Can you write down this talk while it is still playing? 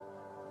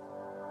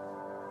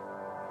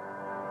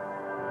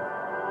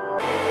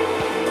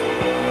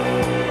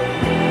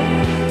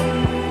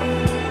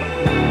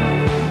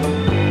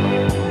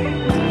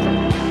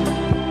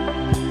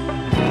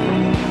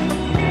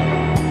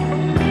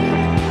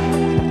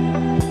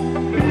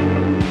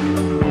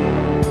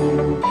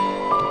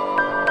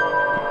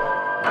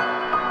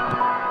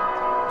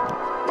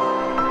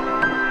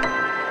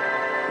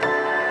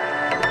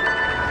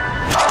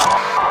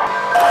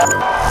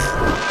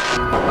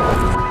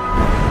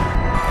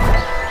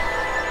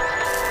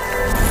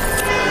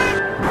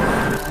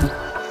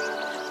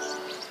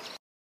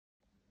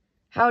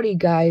Howdy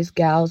guys,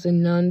 gals,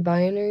 and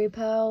non-binary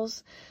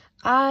pals.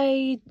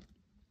 I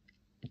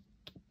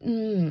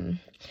don't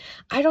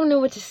know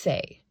what to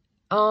say.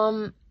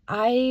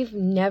 I've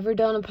never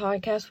done a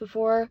podcast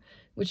before,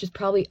 which is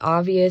probably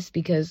obvious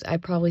because I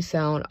probably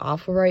sound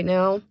awful right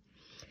now.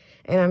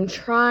 And I'm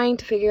trying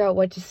to figure out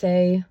what to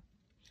say,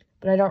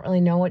 but I don't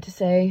really know what to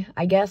say.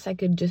 I guess I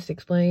could just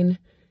explain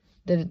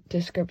the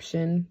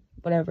description,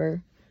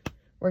 whatever.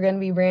 We're going to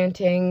be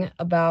ranting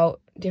about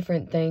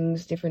different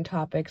things, different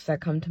topics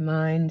that come to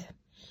mind,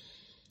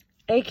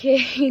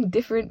 aka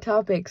different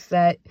topics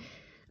that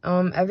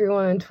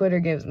everyone on Twitter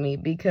gives me,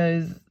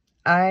 because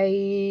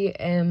I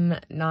am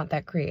not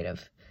that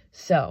creative.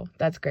 So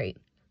that's great.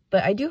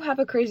 But I do have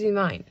a crazy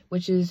mind,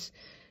 which is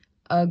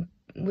a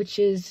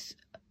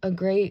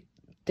great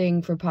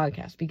thing for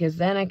podcasts, because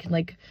then I can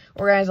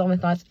organize all my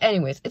thoughts.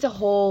 Anyways, it's a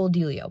whole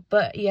dealio.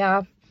 But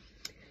yeah,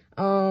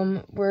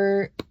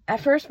 we're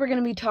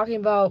gonna be talking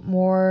about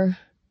more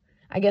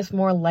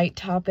light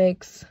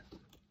topics,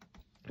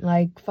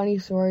 like funny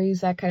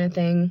stories, that kind of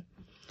thing.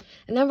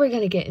 And then we're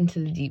gonna get into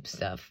the deep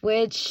stuff,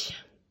 which,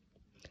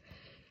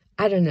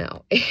 I don't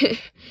know.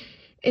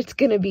 It's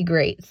gonna be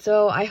great.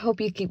 So I hope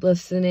you keep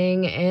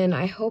listening, and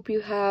I hope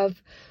you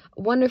have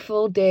a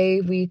wonderful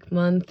day, week,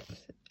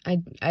 month.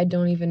 I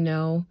don't even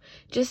know.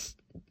 Just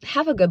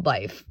have a good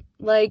life.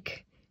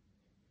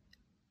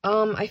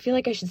 I feel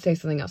like I should say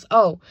something else.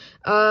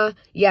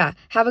 Yeah,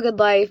 have a good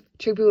life.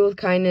 Treat people with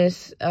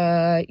kindness.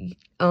 Bye.